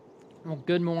Well,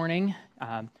 good morning.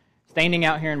 Standing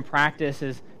out here in practice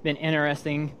has been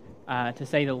interesting, to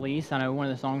say the least. I know one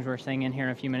of the songs we're singing here in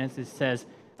a few minutes, it says,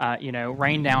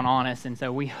 rain down on us, and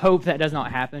so we hope that does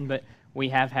not happen, but we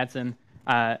have had some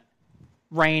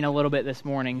rain a little bit this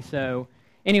morning. So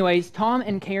anyways, Tom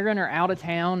and Karen are out of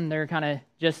town, and they're kind of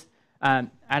just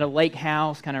at a lake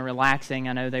house, kind of relaxing.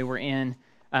 I know they were in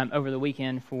over the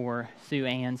weekend for Sue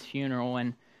Ann's funeral,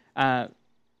 and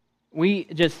we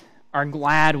just are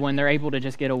glad when they're able to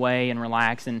just get away and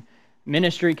relax. And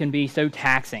ministry can be so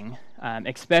taxing,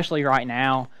 especially right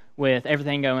now with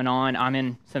everything going on. I'm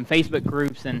in some Facebook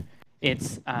groups, and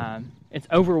it's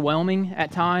overwhelming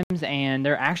at times, and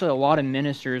there are actually a lot of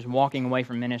ministers walking away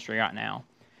from ministry right now.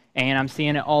 And I'm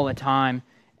seeing it all the time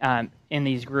in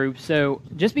these groups. So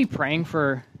just be praying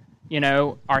for,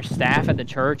 our staff at the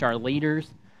church, our leaders,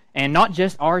 and not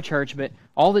just our church, but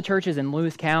all the churches in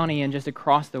Lewis County and just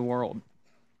across the world.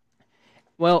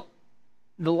 Well,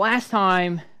 the last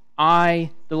time I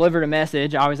delivered a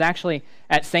message, I was actually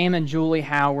at Sam and Julie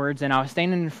Howard's, and I was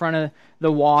standing in front of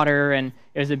the water, and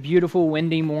it was a beautiful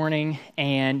windy morning,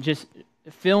 and just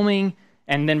filming,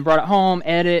 and then brought it home,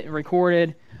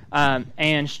 recorded,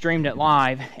 and streamed it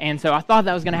live. And so I thought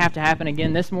that was going to have to happen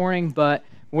again this morning, but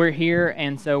we're here,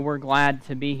 and so we're glad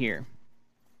to be here.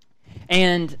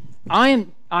 And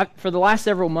for the last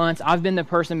several months, I've been the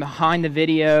person behind the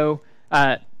video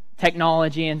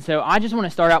technology, and so I just want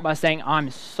to start out by saying I'm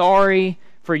sorry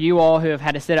for you all who have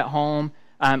had to sit at home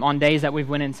on days that we've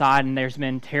went inside and there's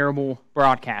been terrible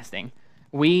broadcasting.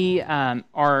 We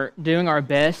are doing our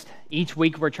best. Each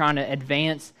week we're trying to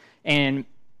advance and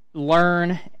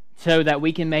learn so that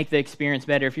we can make the experience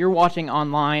better. If you're watching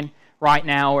online right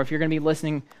now, or if you're going to be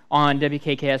listening on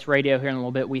WKKS radio here in a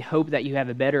little bit, we hope that you have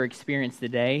a better experience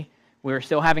today. We're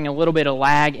still having a little bit of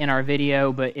lag in our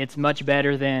video, but it's much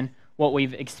better than what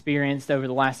we've experienced over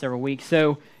the last several weeks.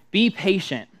 So be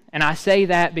patient. And I say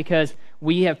that because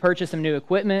we have purchased some new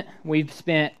equipment. We've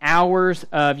spent hours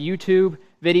of YouTube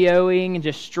videoing and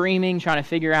just streaming, trying to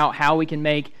figure out how we can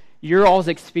make your all's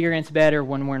experience better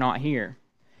when we're not here.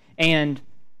 And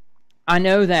I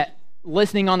know that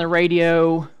listening on the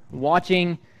radio,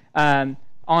 watching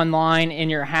online in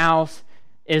your house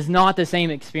is not the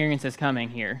same experience as coming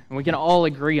here. And we can all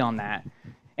agree on that.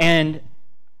 And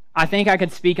I think I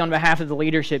could speak on behalf of the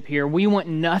leadership here. We want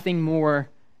nothing more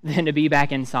than to be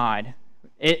back inside.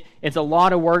 It's a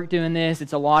lot of work doing this.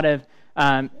 It's a lot of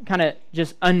kind of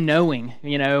just unknowing.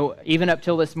 Even up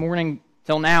till this morning,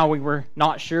 till now, we were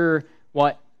not sure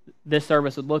what this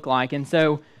service would look like. And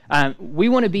so we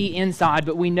want to be inside,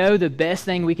 but we know the best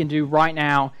thing we can do right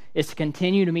now is to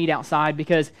continue to meet outside,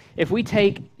 because if we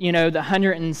take, the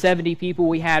 170 people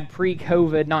we had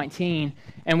pre-COVID-19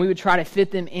 and we would try to fit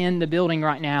them in the building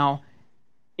right now,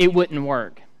 it wouldn't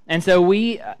work. And so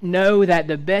we know that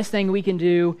the best thing we can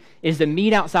do is to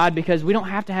meet outside, because we don't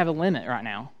have to have a limit right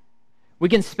now. We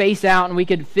can space out and we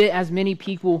can fit as many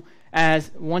people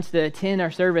as wants to attend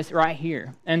our service right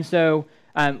here. And so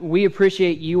we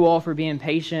appreciate you all for being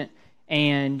patient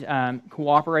and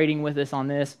cooperating with us on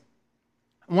this.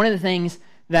 One of the things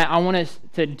that I want us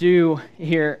to do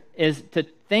here is to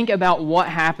think about what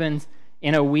happens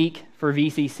in a week for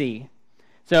VCC.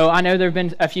 So I know there have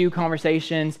been a few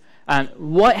conversations.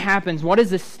 What happens? What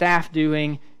is the staff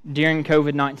doing during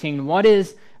COVID-19? What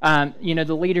is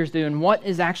the leaders doing? What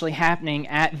is actually happening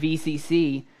at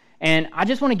VCC? And I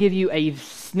just want to give you a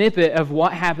snippet of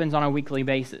what happens on a weekly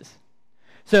basis.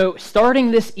 So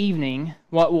starting this evening,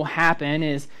 what will happen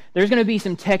is there's going to be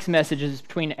some text messages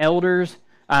between elders,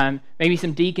 maybe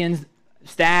some deacons,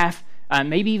 staff,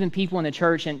 maybe even people in the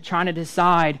church, and trying to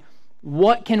decide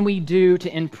what can we do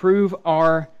to improve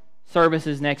our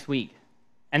services next week.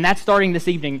 And that's starting this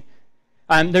evening.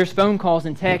 There's phone calls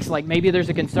and texts, like maybe there's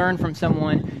a concern from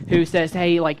someone who says,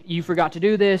 hey, you forgot to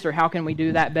do this, or how can we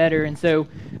do that better? And so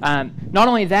not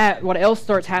only that, what else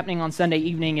starts happening on Sunday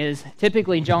evening is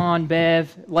typically John,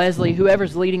 Bev, Leslie,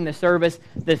 whoever's leading the service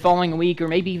the following week, or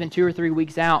maybe even 2 or 3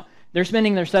 weeks out, they're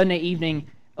spending their Sunday evening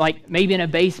maybe in a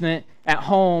basement at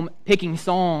home picking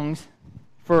songs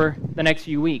for the next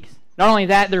few weeks. Not only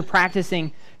that, they're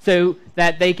practicing so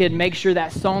that they could make sure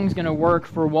that song's going to work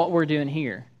for what we're doing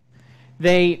here.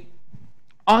 They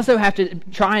also have to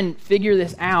try and figure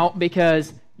this out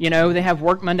because, they have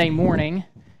work Monday morning.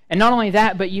 And not only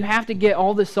that, but you have to get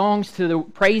all the songs to the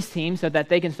praise team so that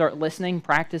they can start listening,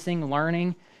 practicing,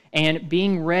 learning, and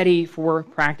being ready for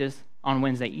practice on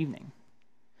Wednesday evening.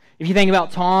 If you think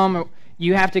about Tom,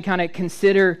 you have to kind of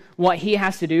consider what he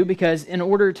has to do, because in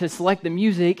order to select the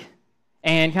music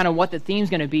and kind of what the theme's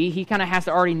going to be, he kind of has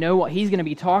to already know what he's going to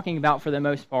be talking about for the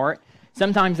most part.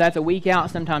 Sometimes that's a week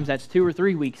out, sometimes that's 2 or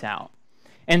 3 weeks out.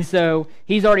 And so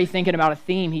he's already thinking about a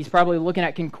theme. He's probably looking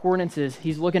at concordances.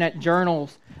 He's looking at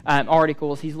journals,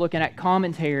 articles. He's looking at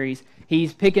commentaries.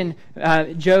 He's picking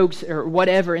jokes or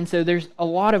whatever. And so there's a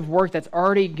lot of work that's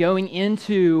already going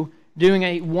into doing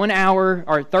a 1 hour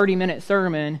or 30-minute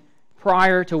sermon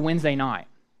prior to Wednesday night.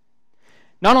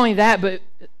 Not only that, but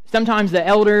sometimes the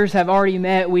elders have already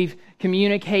met. We've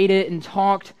communicated and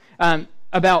talked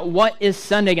about what is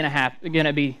Sunday going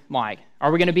to be like.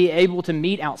 Are we going to be able to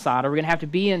meet outside? Are we going to have to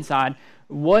be inside?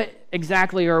 What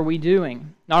exactly are we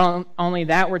doing? Not only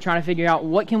that, we're trying to figure out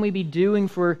what can we be doing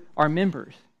for our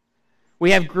members. We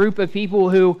have a group of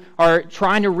people who are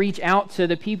trying to reach out to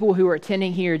the people who are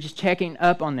attending here, just checking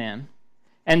up on them.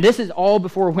 And this is all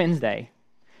before Wednesday.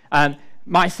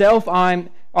 Myself, I'm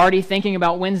already thinking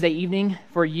about Wednesday evening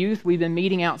for youth. We've been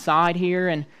meeting outside here,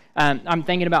 and I'm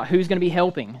thinking about who's going to be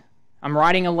helping. I'm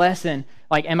writing a lesson.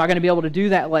 Like, am I going to be able to do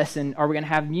that lesson? Are we going to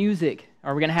have music?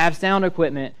 Are we going to have sound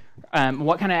equipment?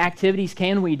 What kind of activities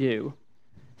can we do?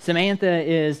 Samantha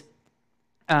is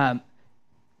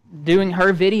doing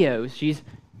her videos. She's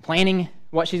planning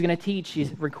what she's going to teach.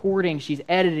 She's recording. She's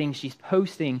editing. She's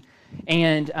posting.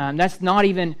 And that's not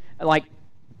even, like,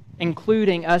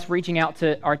 including us reaching out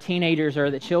to our teenagers or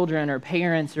the children or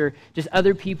parents or just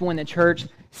other people in the church,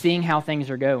 seeing how things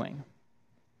are going.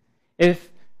 If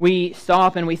we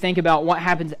stop and we think about what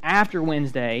happens after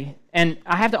Wednesday, and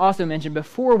I have to also mention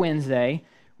before Wednesday,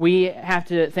 we have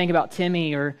to think about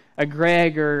Timmy or a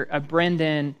Greg or a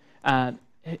Brendan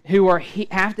who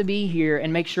have to be here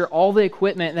and make sure all the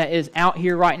equipment that is out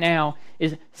here right now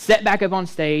is set back up on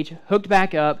stage, hooked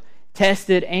back up,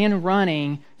 tested and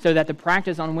running so that the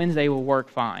practice on Wednesday will work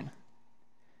fine.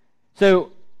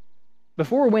 So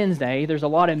before Wednesday, there's a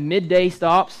lot of midday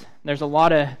stops. There's a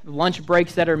lot of lunch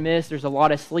breaks that are missed. There's a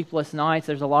lot of sleepless nights.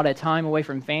 There's a lot of time away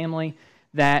from family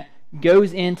that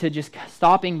goes into just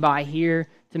stopping by here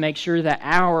to make sure that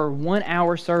our 1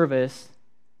 hour service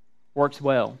works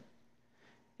well.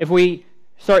 If we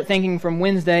start thinking from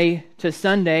Wednesday to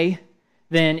Sunday,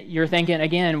 then you're thinking,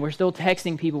 again, we're still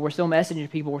texting people, we're still messaging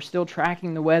people, we're still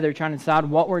tracking the weather, trying to decide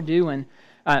what we're doing.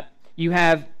 You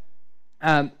have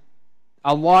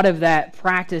a lot of that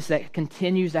practice that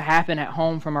continues to happen at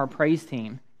home from our praise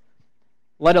team.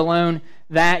 Let alone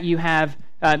that you have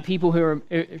people who are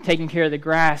taking care of the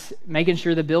grass, making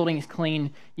sure the building is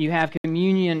clean. You have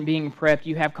communion being prepped.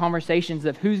 You have conversations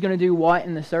of who's going to do what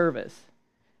in the service.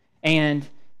 And,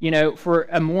 you know, for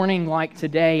a morning like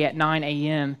today at 9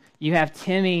 a.m., you have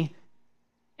Timmy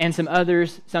and some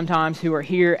others sometimes who are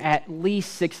here at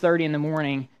least 6:30 in the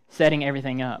morning setting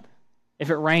everything up.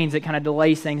 If it rains, it kind of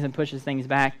delays things and pushes things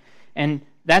back. And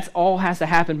that's all has to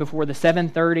happen before the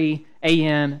 7:30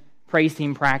 a.m. praise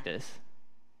team practice.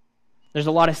 There's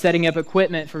a lot of setting up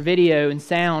equipment for video and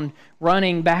sound,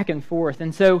 running back and forth.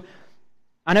 And so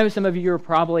I know some of you are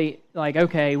probably like,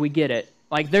 okay, we get it.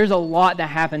 Like, there's a lot that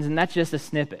happens, and that's just a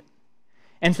snippet.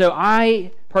 And so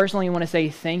I personally want to say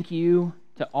thank you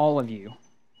to all of you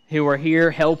who are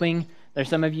here helping. There's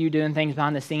some of you doing things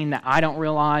behind the scene that I don't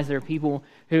realize. There are people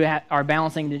who are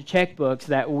balancing the checkbooks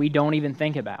that we don't even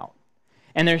think about.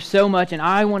 And there's so much, and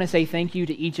I want to say thank you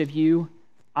to each of you.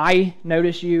 I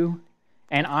notice you,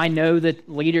 and I know that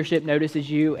leadership notices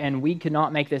you, and we could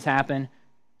not make this happen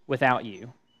without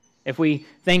you. If we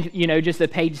think, just the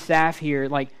paid staff here,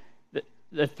 like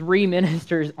the 3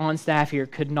 ministers on staff here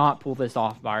could not pull this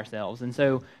off by ourselves. And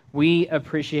so we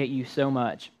appreciate you so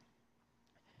much.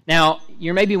 Now,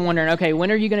 you're maybe wondering, okay, when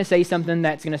are you going to say something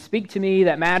that's going to speak to me,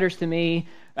 that matters to me,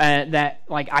 that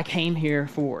like I came here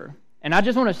for? And I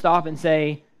just want to stop and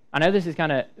say, I know this is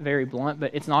kind of very blunt,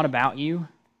 but it's not about you.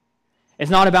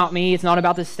 It's not about me. It's not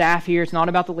about the staff here. It's not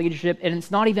about the leadership. And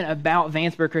it's not even about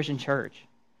Vanceburg Christian Church.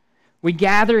 We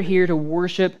gather here to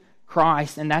worship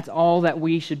Christ, and that's all that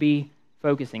we should be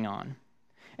focusing on.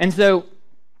 And so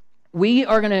we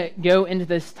are going to go into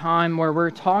this time where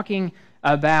we're talking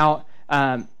about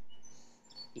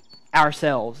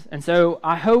ourselves. And so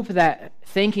I hope that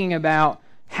thinking about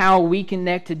how we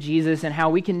connect to Jesus and how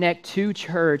we connect to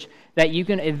church, that you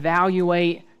can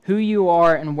evaluate who you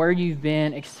are and where you've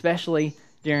been, especially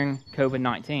during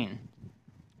COVID-19.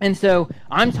 And so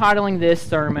I'm titling this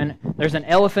sermon, There's an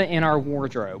Elephant in Our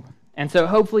Wardrobe. And so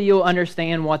hopefully you'll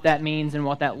understand what that means and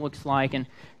what that looks like, and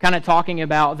kind of talking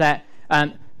about that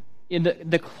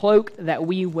the cloak that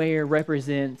we wear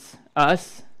represents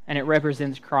us, and it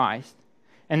represents Christ.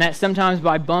 And that sometimes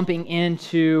by bumping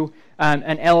into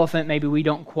an elephant, maybe we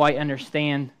don't quite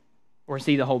understand or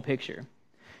see the whole picture.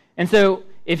 And so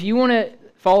if you want to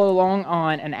follow along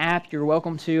on an app, you're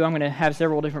welcome to. I'm going to have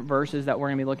several different verses that we're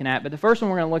going to be looking at, but the first one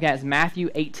we're going to look at is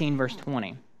Matthew 18, verse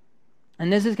 20.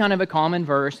 And this is kind of a common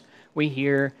verse we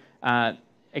hear,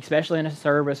 especially in a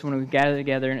service when we gather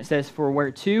together, and it says, "For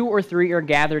where 2 or 3 are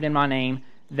gathered in my name,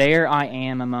 there I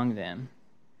am among them."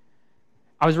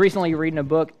 I was recently reading a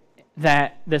book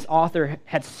that this author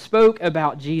had spoke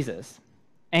about Jesus,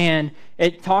 and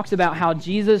it talks about how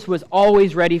Jesus was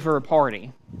always ready for a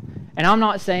party. And I'm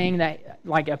not saying that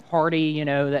like a party,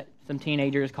 that some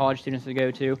teenagers, college students would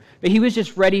go to, but he was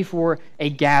just ready for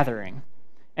a gathering.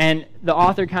 And the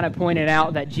author kind of pointed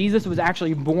out that Jesus was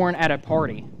actually born at a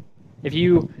party. If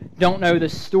you don't know the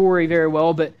story very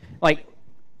well, but like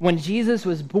when Jesus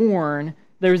was born,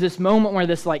 there was this moment where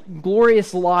this like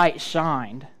glorious light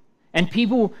shined, and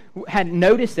people had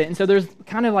noticed it. And so there's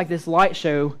kind of like this light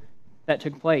show that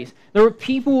took place. There were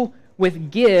people with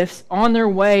gifts on their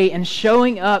way and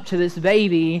showing up to this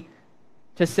baby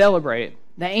to celebrate.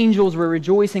 The angels were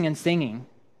rejoicing and singing.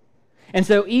 And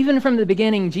so even from the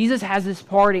beginning, Jesus has this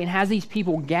party and has these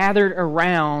people gathered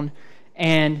around,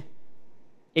 and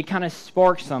it kind of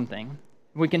sparks something.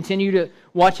 We continue to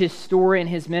watch his story and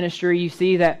his ministry. You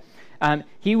see that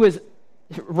he was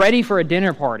ready for a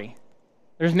dinner party.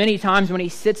 There's many times when he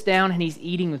sits down and he's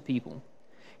eating with people.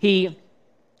 He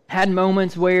had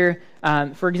moments where,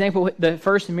 for example, the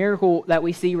first miracle that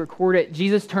we see recorded,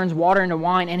 Jesus turns water into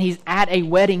wine, and he's at a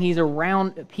wedding. He's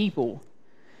around people.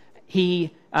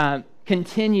 He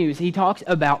continues. He talks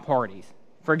about parties.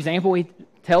 For example, he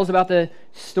tells about the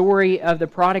story of the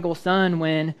prodigal son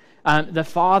when the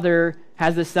father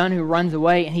has the son who runs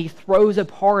away, and he throws a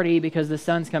party because the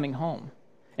son's coming home.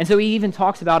 And so he even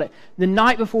talks about it. The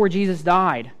night before Jesus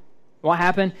died, what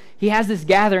happened? He has this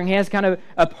gathering. He has kind of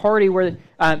a party where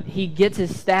he gets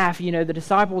his staff. The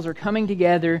disciples are coming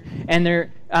together, and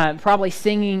they're probably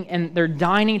singing, and they're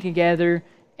dining together,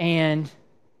 and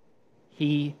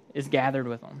he is gathered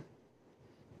with them.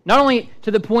 Not only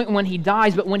to the point when he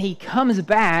dies, but when he comes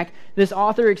back, this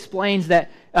author explains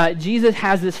that Jesus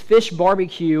has this fish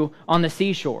barbecue on the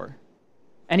seashore,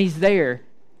 and he's there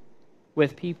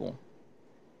with people.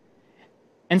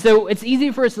 And so it's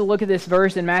easy for us to look at this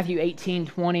verse in Matthew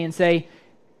 18:20 and say,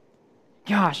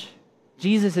 gosh,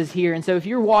 Jesus is here. And so if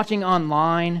you're watching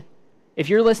online, if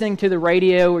you're listening to the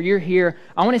radio, or you're here,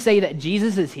 I want to say that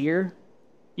Jesus is here.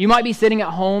 You might be sitting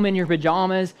at home in your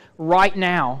pajamas right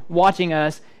now watching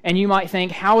us, and you might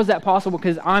think, how is that possible?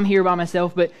 Because I'm here by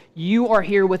myself, but you are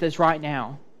here with us right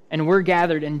now, and we're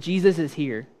gathered, and Jesus is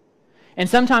here. And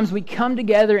sometimes we come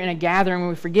together in a gathering and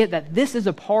we forget that this is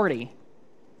a party.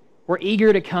 We're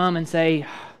eager to come and say,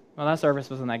 well, that service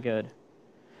wasn't that good.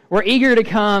 We're eager to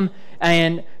come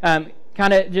and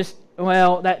kind of just,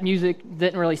 well, that music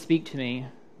didn't really speak to me.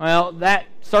 Well, that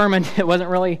sermon wasn't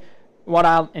really what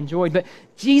I enjoyed. But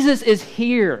Jesus is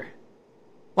here.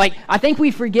 Like, I think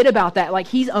we forget about that. Like,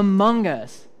 he's among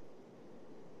us.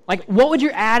 Like, what would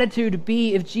your attitude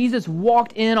be if Jesus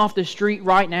walked in off the street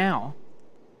right now?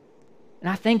 And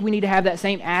I think we need to have that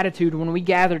same attitude when we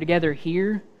gather together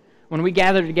here, when we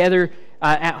gather together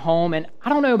at home. And I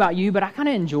don't know about you, but I kind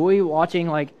of enjoy watching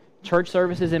like church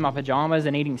services in my pajamas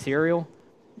and eating cereal.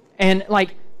 And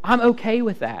like, I'm okay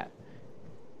with that.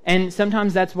 And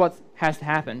sometimes that's what has to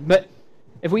happen. But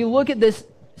if we look at this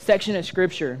section of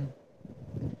Scripture,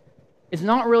 it's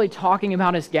not really talking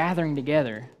about us gathering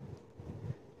together.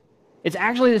 It's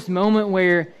actually this moment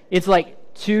where it's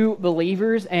like two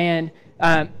believers, and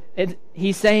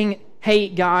he's saying, hey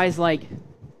guys, like,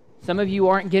 some of you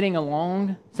aren't getting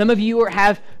along. Some of you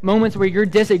have moments where you're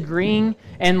disagreeing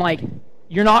and like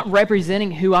you're not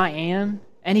representing who I am.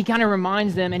 And he kind of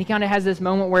reminds them, and he kind of has this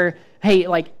moment where, hey,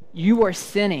 like, you are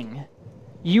sinning.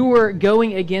 You are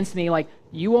going against me. Like,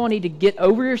 you all need to get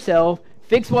over yourself,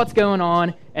 fix what's going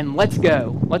on, and let's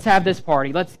go. Let's have this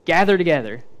party. Let's gather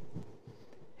together.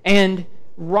 And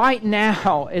right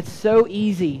now, it's so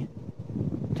easy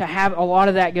to have a lot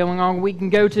of that going on. We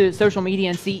can go to social media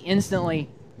and see instantly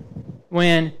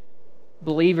when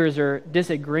believers are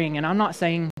disagreeing. And I'm not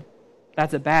saying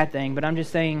that's a bad thing, but I'm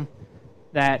just saying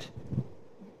that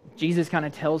Jesus kind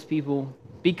of tells people,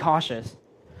 be cautious.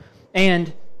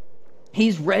 And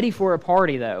he's ready for a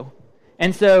party, though.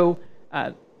 And so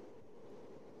I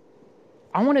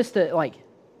want us to like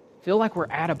feel like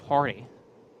we're at a party.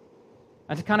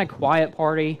 It's a kind of quiet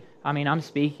party. I mean, I'm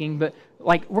speaking, but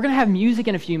like we're going to have music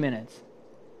in a few minutes.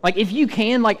 Like, if you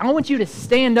can, like, I want you to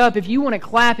stand up. If you want to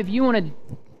clap, if you want to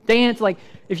dance, like,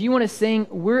 if you want to sing,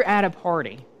 we're at a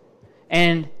party.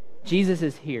 And Jesus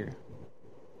is here.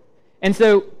 And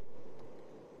so,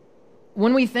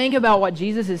 when we think about what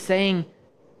Jesus is saying,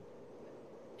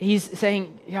 he's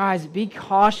saying, guys, be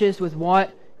cautious with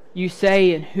what you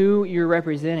say and who you're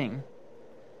representing.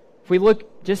 If we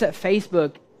look just at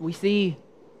Facebook, we see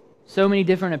so many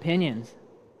different opinions.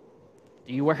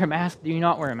 Do you wear a mask? Do you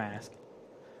not wear a mask?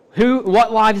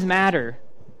 What lives matter?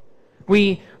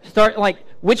 We start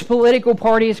which political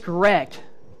party is correct?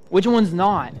 Which one's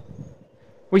not?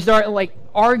 We start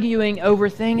arguing over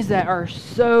things that are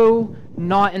so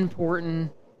not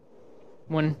important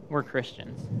when we're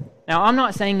Christians. Now, I'm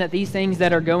not saying that these things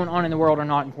that are going on in the world are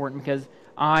not important, because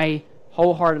I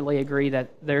wholeheartedly agree that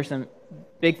there's some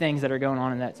big things that are going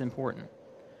on and that's important.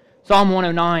 Psalm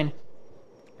 109,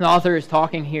 the author is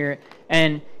talking here,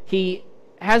 and he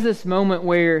has this moment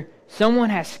where someone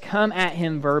has come at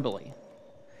him verbally.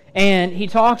 And he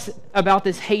talks about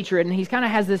this hatred, and he kind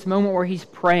of has this moment where he's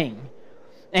praying.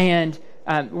 And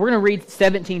we're going to read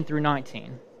 17 through 19.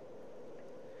 It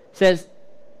says,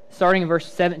 starting in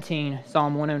verse 17,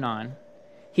 Psalm 109,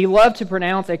 "He loved to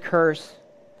pronounce a curse,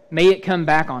 may it come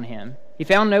back on him. He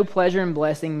found no pleasure in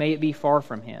blessing, may it be far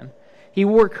from him. He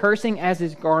wore cursing as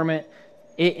his garment,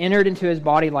 it entered into his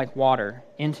body like water,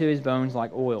 into his bones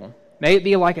like oil. May it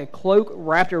be like a cloak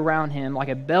wrapped around him, like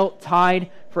a belt tied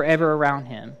forever around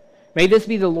him. May this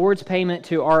be the Lord's payment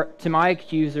to my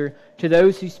accuser, to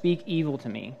those who speak evil to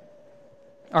me,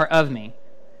 or of me."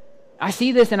 I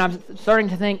see this and I'm starting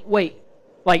to think, wait,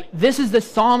 this is the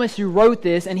psalmist who wrote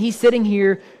this, and he's sitting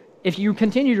here. If you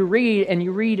continue to read, and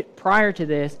you read prior to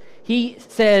this, he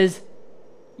says,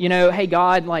 hey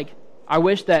God, I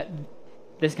wish that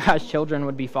this guy's children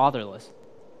would be fatherless.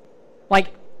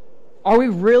 Are we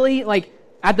really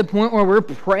at the point where we're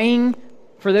praying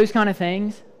for those kind of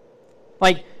things?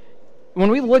 When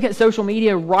we look at social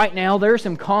media right now, there are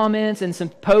some comments and some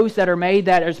posts that are made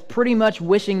that is pretty much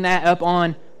wishing that up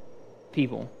on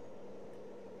people.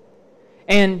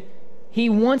 And he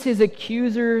wants his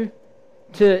accuser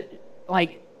to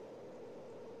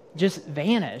just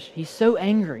vanish. He's so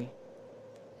angry.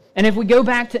 And if we go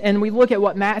back to and we look at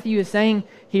what Matthew is saying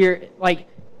here,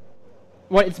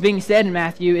 what it's being said in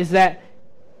Matthew is that,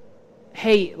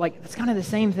 hey, it's kind of the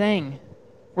same thing.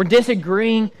 We're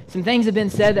disagreeing. Some things have been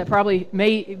said that probably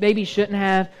maybe shouldn't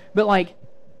have. But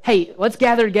hey, let's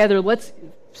gather together. Let's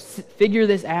figure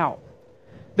this out.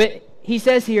 But he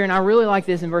says here, and I really like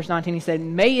this in verse 19, he said,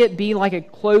 "May it be like a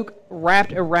cloak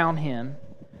wrapped around him,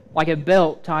 like a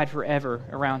belt tied forever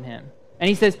around him." And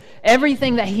he says,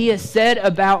 everything that he has said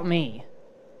about me,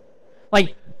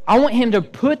 I want him to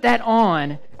put that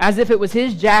on as if it was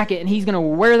his jacket, and he's going to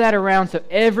wear that around so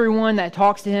everyone that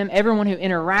talks to him, everyone who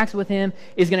interacts with him,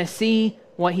 is going to see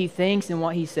what he thinks and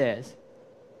what he says.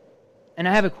 And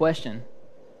I have a question.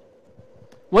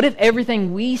 What if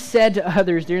everything we said to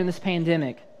others during this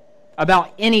pandemic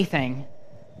about anything,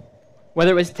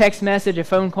 whether it was a text message, a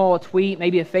phone call, a tweet,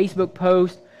 maybe a Facebook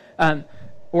post,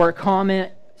 or a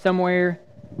comment somewhere,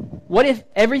 what if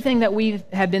everything that we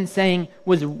have been saying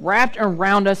was wrapped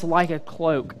around us like a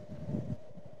cloak?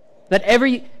 That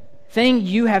everything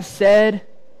you have said,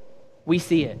 we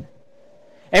see it.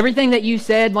 Everything that you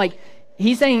said,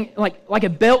 he's saying, like a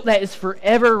belt that is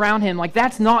forever around him,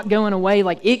 that's not going away,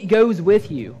 it goes with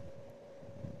you.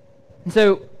 And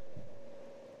so,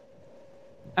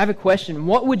 I have a question.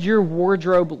 What would your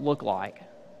wardrobe look like?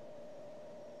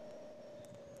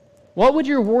 What would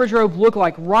your wardrobe look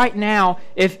like right now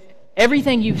if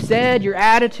everything you've said, your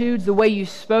attitudes, the way you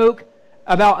spoke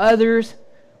about others,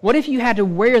 what if you had to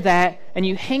wear that and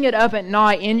you hang it up at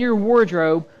night in your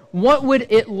wardrobe? What would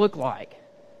it look like?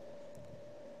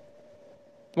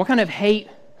 What kind of hate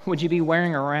would you be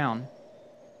wearing around?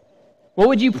 What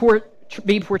would you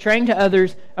be portraying to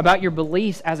others about your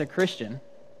beliefs as a Christian?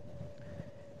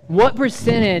 What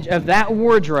percentage of that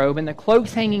wardrobe and the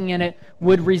cloaks hanging in it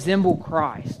would resemble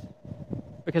Christ?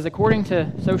 Because according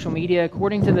to social media,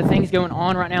 according to the things going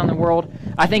on right now in the world,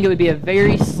 I think it would be a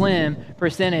very slim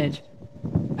percentage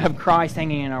of Christ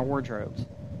hanging in our wardrobes.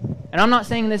 And I'm not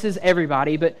saying this is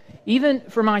everybody, but even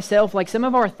for myself, some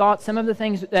of our thoughts, some of the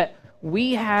things that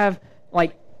we have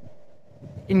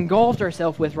engulfed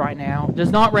ourselves with right now does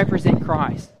not represent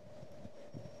Christ.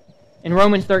 In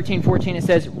Romans 13:14 it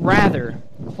says, "Rather,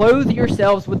 clothe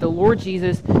yourselves with the Lord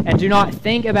Jesus and do not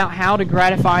think about how to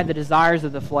gratify the desires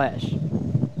of the flesh."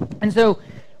 And so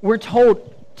we're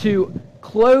told to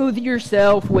clothe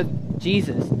yourself with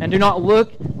Jesus and do not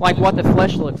look like what the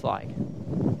flesh looks like.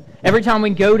 Every time we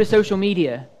go to social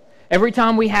media, every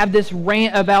time we have this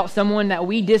rant about someone that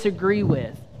we disagree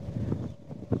with,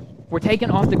 we're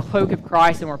taking off the cloak of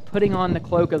Christ and we're putting on the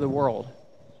cloak of the world.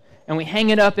 And we hang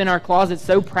it up in our closet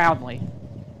so proudly.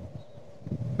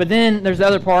 But then there's the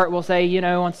other part, we'll say,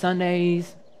 on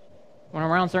Sundays, When I'm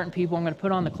around certain people, I'm going to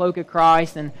put on the cloak of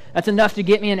Christ, and that's enough to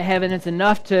get me into heaven. It's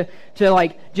enough to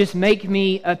like just make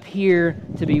me appear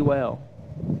to be well.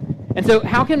 And so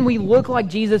how can we look like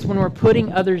Jesus when we're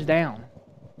putting others down?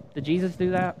 Did Jesus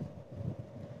do that?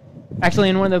 Actually,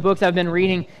 in one of the books I've been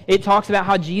reading, it talks about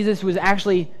how Jesus was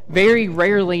actually very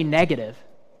rarely negative.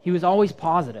 He was always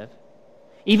positive.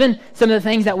 Even some of the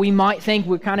things that we might think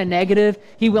were kind of negative,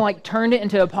 he would like turned it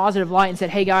into a positive light and said,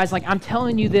 hey guys, like I'm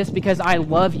telling you this because I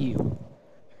love you.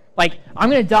 Like I'm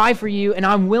going to die for you and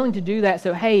I'm willing to do that.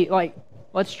 So hey, like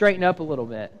let's straighten up a little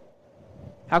bit.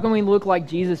 How can we look like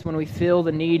Jesus when we feel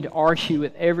the need to argue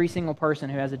with every single person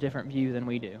who has a different view than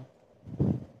we do?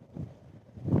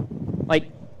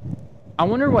 Like, I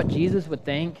wonder what Jesus would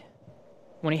think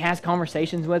when he has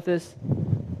conversations with us,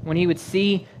 when he would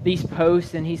see these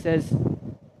posts and he says,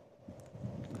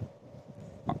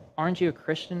 aren't you a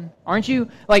Christian? Aren't you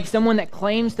like someone that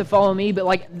claims to follow me, but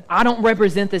like I don't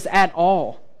represent this at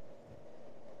all?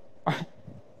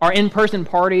 Our in-person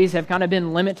parties have kind of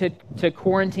been limited to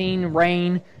quarantine,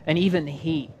 rain, and even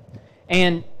heat.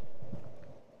 And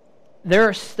there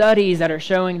are studies that are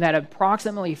showing that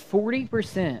approximately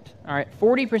 40%,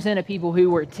 40% of people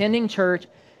who were attending church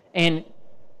and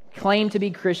claim to be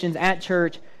Christians at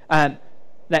church, that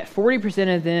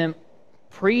 40% of them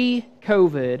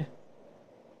pre-COVID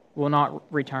will not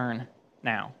return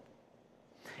now.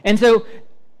 And so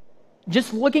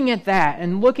just looking at that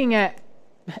and looking at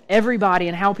everybody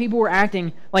and how people were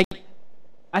acting, like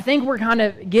I think we're kind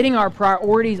of getting our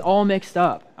priorities all mixed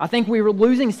up. I think we were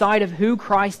losing sight of who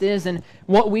Christ is and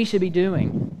what we should be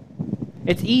doing.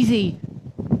 It's easy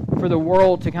for the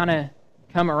world to kind of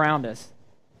come around us.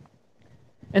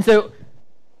 And so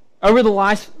over the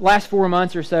last 4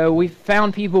 months or so, we've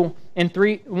found people in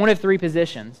one of three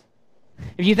positions.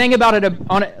 If you think about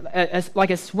it like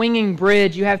a swinging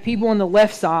bridge, you have people on the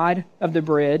left side of the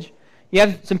bridge, you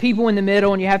have some people in the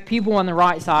middle, and you have people on the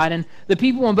right side, and the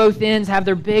people on both ends have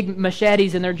their big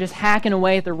machetes, and they're just hacking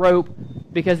away at the rope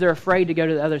because they're afraid to go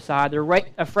to the other side. They're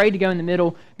afraid to go in the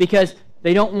middle because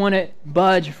they don't want to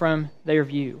budge from their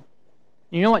view.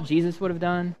 You know what Jesus would have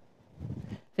done?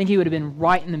 I think he would have been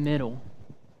right in the middle,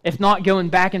 if not going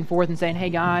back and forth and saying, hey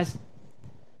guys,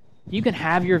 you can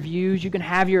have your views, you can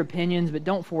have your opinions, but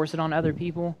don't force it on other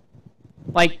people.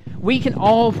 Like, we can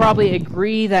all probably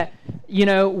agree that,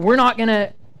 we're not going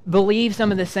to believe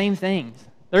some of the same things.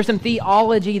 There's some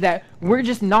theology that we're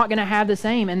just not going to have the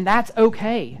same, and that's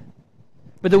okay.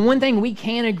 But the one thing we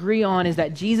can agree on is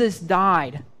that Jesus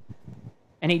died,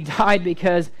 and he died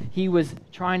because he was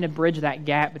trying to bridge that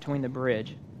gap between the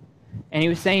bridge. And he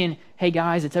was saying, hey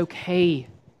guys, it's okay.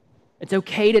 It's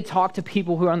okay to talk to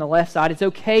people who are on the left side. It's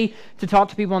okay to talk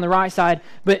to people on the right side,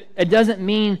 but it doesn't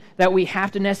mean that we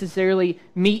have to necessarily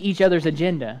meet each other's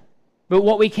agenda. But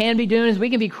what we can be doing is we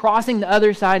can be crossing the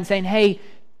other side and saying, hey,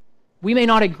 we may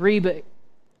not agree, but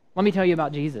let me tell you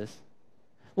about Jesus.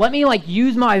 Let me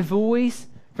use my voice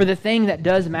for the thing that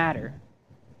does matter.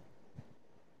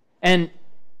 And,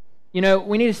 we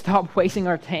need to stop wasting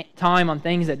our time on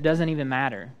things that doesn't even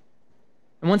matter.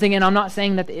 And once again, I'm not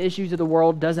saying that the issues of the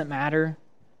world doesn't matter.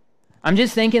 I'm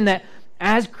just thinking that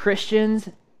as Christians,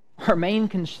 our main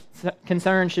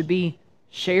concern should be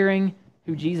sharing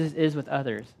who Jesus is with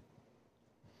others.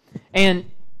 And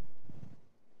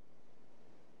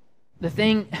the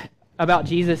thing about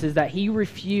Jesus is that he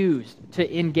refused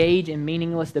to engage in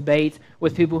meaningless debates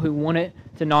with people who wanted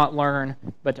to not learn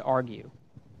but to argue.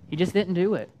 He just didn't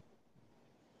do it.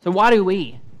 So why do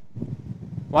we?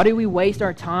 Why do we waste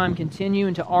our time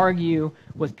continuing to argue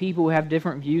with people who have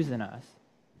different views than us?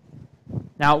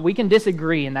 Now, we can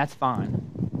disagree, and that's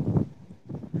fine.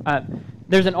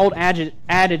 There's an old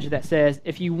adage that says,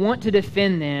 if you want to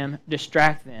defend them,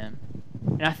 distract them.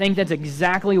 And I think that's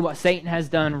exactly what Satan has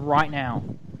done right now.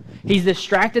 He's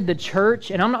distracted the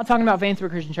church, and I'm not talking about Vancouver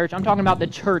Christian Church, I'm talking about the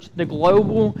church, the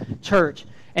global church.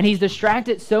 And he's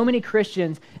distracted so many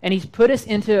Christians, and he's put us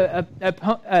into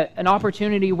an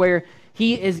opportunity where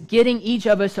he is getting each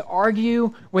of us to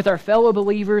argue with our fellow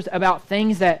believers about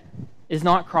things that is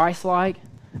not Christ-like,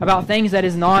 about things that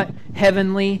is not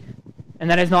heavenly, and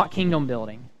that is not kingdom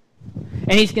building.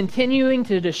 And he's continuing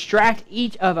to distract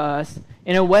each of us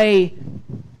in a way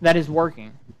that is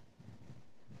working.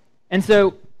 And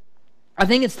so I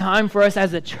think it's time for us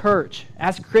as a church,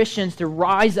 as Christians, to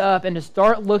rise up and to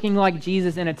start looking like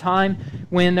Jesus in a time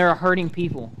when there are hurting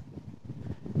people.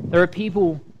 There are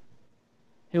people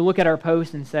who look at our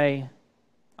posts and say,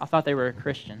 I thought they were a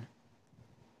Christian.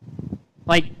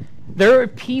 There are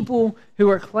people who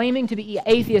are claiming to be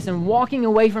atheists and walking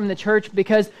away from the church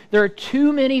because there are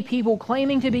too many people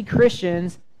claiming to be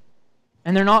Christians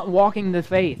and they're not walking the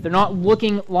faith. They're not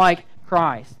looking like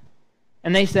Christ.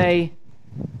 And they say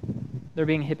they're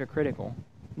being hypocritical.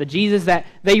 The Jesus that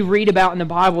they read about in the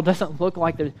Bible doesn't look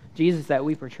like the Jesus that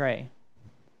we portray.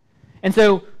 And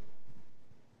so,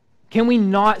 can we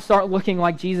not start looking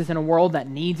like Jesus in a world that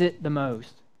needs it the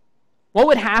most? What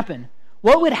would happen?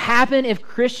 What would happen if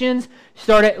Christians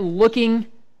started looking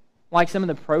like some of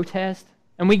the protests?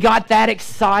 And we got that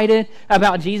excited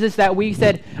about Jesus that we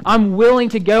said, I'm willing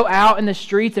to go out in the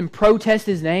streets and protest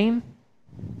his name?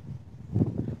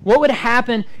 What would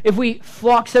happen if we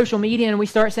flock social media and we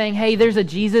start saying, hey, there's a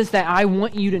Jesus that I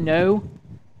want you to know?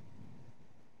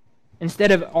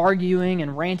 Instead of arguing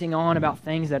and ranting on about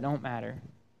things that don't matter.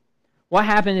 What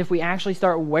happens if we actually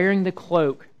start wearing the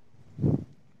cloak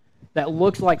that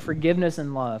looks like forgiveness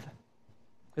and love?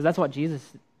 Because that's what Jesus,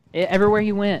 everywhere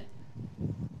he went,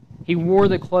 he wore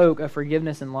the cloak of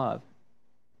forgiveness and love.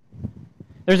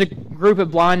 There's a group of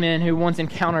blind men who once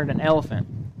encountered an elephant.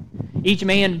 Each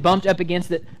man bumped up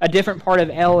against a different part of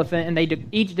the elephant, and they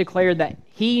each declared that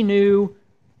he knew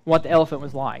what the elephant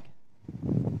was like.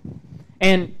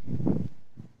 And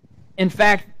in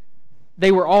fact,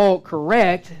 they were all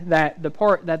correct that the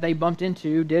part that they bumped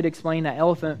into did explain that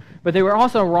elephant, but they were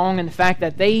also wrong in the fact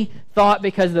that they thought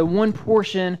because the one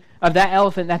portion of that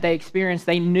elephant that they experienced,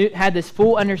 they had this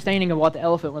full understanding of what the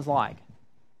elephant was like.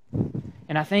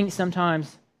 And I think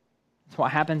sometimes that's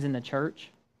what happens in the church.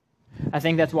 I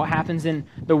think that's what happens in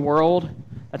the world.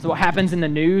 That's what happens in the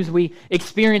news. We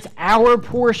experience our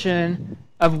portion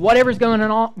of whatever's going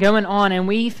on, and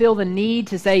we feel the need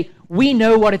to say, we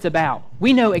know what it's about.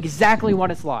 We know exactly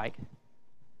what it's like.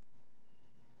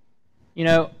 You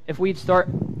know, if we start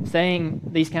saying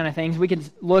these kind of things, we could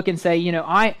look and say, you know,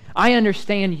 I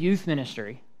understand youth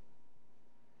ministry.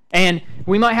 And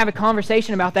we might have a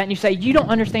conversation about that, and you say, you don't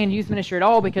understand youth ministry at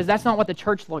all because that's not what the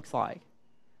church looks like.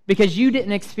 Because you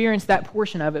didn't experience that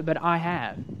portion of it, but I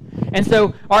have. And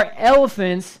so our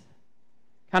elephants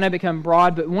kind of become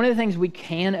broad, but one of the things we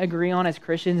can agree on as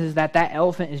Christians is that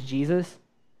elephant is Jesus.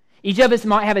 Each of us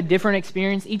might have a different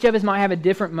experience. Each of us might have a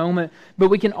different moment, but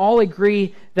we can all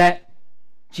agree that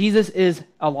Jesus is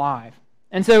alive.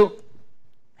 And so,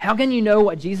 how can you know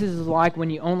what Jesus is like when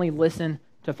you only listen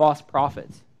to false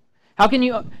prophets? How can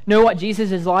you know what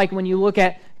Jesus is like when you look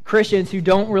at Christians who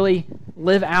don't really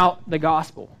live out the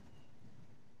gospel?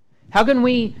 How can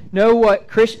we know what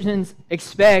Christians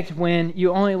expect when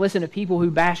you only listen to people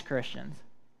who bash Christians?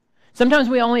 Sometimes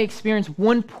we only experience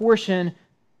one portion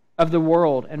of the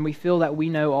world and we feel that we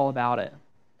know all about it.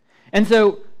 And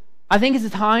so I think it's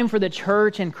time for the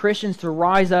church and Christians to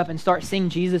rise up and start seeing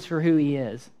Jesus for who he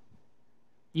is.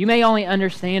 You may only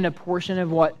understand a portion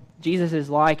of what Jesus is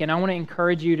like, and I want to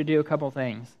encourage you to do a couple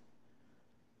things.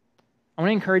 I want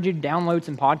to encourage you to download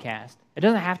some podcasts. It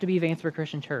doesn't have to be Vanceboro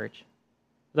Christian Church.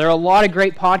 There are a lot of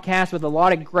great podcasts with a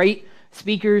lot of great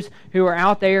speakers who are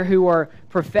out there who are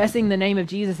professing the name of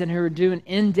Jesus and who are doing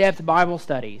in-depth Bible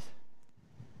studies.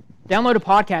 Download a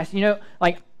podcast. You know,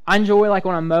 like I enjoy like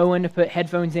when I'm mowing to put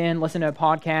headphones in, listen to a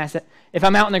podcast. If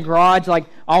I'm out in the garage, like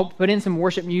I'll put in some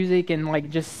worship music and like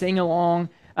just sing along.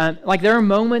 Like there are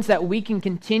moments that we can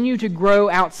continue to grow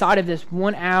outside of this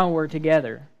 1 hour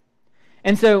together.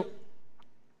 And so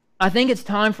I think it's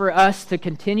time for us to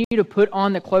continue to put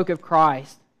on the cloak of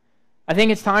Christ. I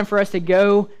think it's time for us to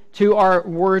go to our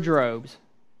wardrobes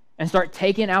and start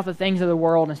taking out the things of the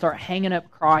world and start hanging up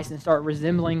Christ and start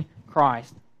resembling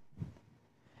Christ.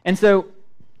 And so,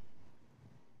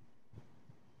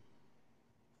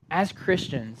 as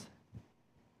Christians,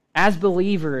 as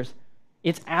believers,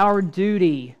 it's our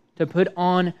duty to put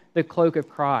on the cloak of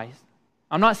Christ.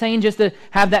 I'm not saying just to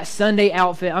have that Sunday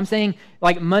outfit. I'm saying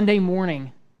like Monday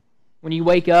morning when you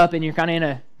wake up and you're kind of in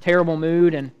a terrible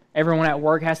mood and everyone at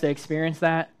work has to experience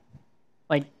that.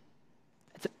 Like,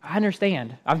 I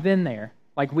understand. I've been there.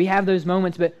 Like, we have those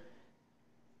moments, but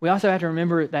we also have to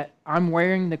remember that I'm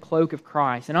wearing the cloak of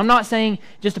Christ. And I'm not saying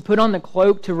just to put on the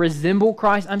cloak to resemble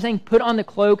Christ. I'm saying put on the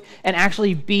cloak and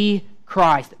actually be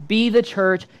Christ. Be the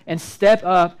church and step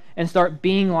up and start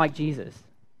being like Jesus.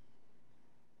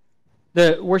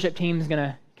 The worship team is going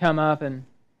to come up, and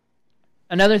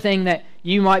another thing that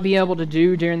you might be able to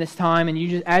do during this time, and you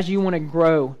just as you want to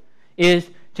grow, is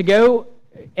to go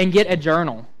and get a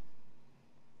journal.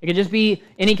 It could just be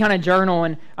any kind of journal,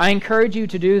 and I encourage you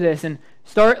to do this and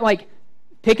start like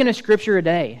picking a scripture a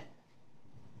day.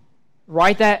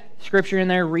 Write that scripture in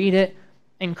there, read it,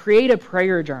 and create a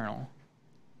prayer journal.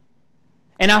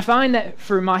 And I find that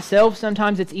for myself,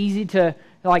 sometimes it's easy to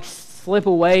like slip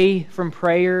away from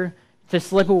prayer, to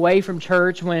slip away from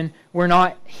church when we're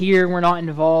not here, we're not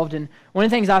involved. And one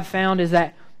of the things I've found is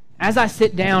that as I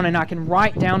sit down and I can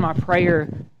write down my prayer,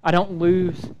 I don't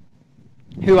lose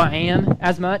who I am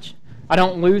as much. I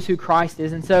don't lose who Christ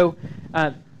is. And so,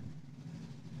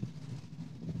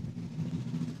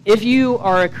 if you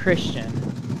are a Christian,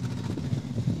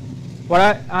 what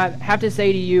I have to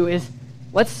say to you is,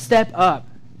 let's step up.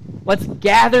 Let's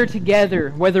gather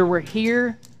together, whether we're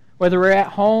here, whether we're at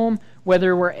home,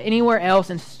 whether we're anywhere else,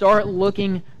 and start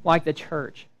looking like the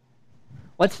church.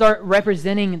 Let's start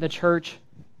representing the church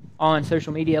on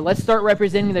social media. Let's start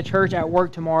representing the church at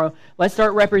work tomorrow. Let's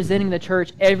start representing the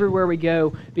church everywhere we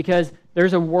go, because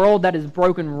there's a world that is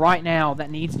broken right now that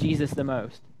needs Jesus the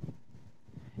most.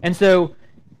 And so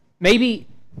maybe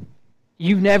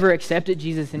you've never accepted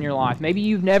Jesus in your life. Maybe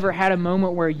you've never had a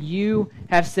moment where you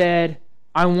have said,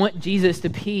 I want Jesus to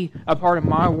be a part of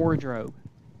my wardrobe.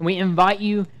 And we invite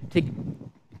you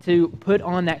to put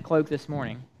on that cloak this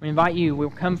morning. We invite you, we'll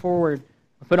come forward,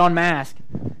 put on mask,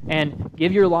 and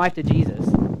give your life to Jesus.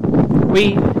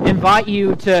 We invite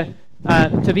you to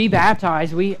be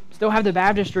baptized. We still have the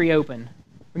baptistry open.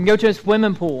 We can go to a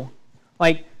swimming pool.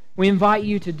 We invite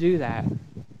you to do that.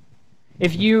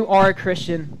 If you are a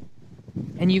Christian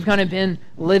and you've kind of been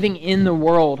living in the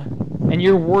world, and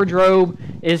your wardrobe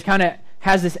is kind of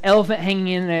has this elephant hanging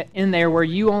in there where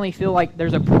you only feel like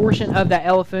there's a portion of that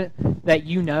elephant that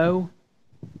you know,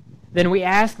 then we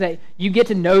ask that you get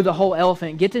to know the whole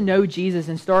elephant, get to know Jesus,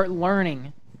 and start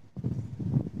learning.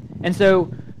 And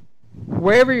so,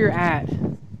 wherever you're at,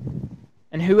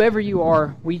 and whoever you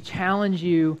are, we challenge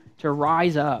you to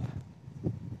rise up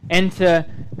and to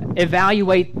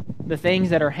evaluate the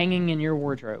things that are hanging in your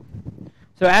wardrobe.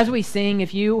 So as we sing,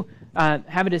 if you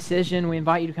have a decision, we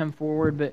invite you to come forward, but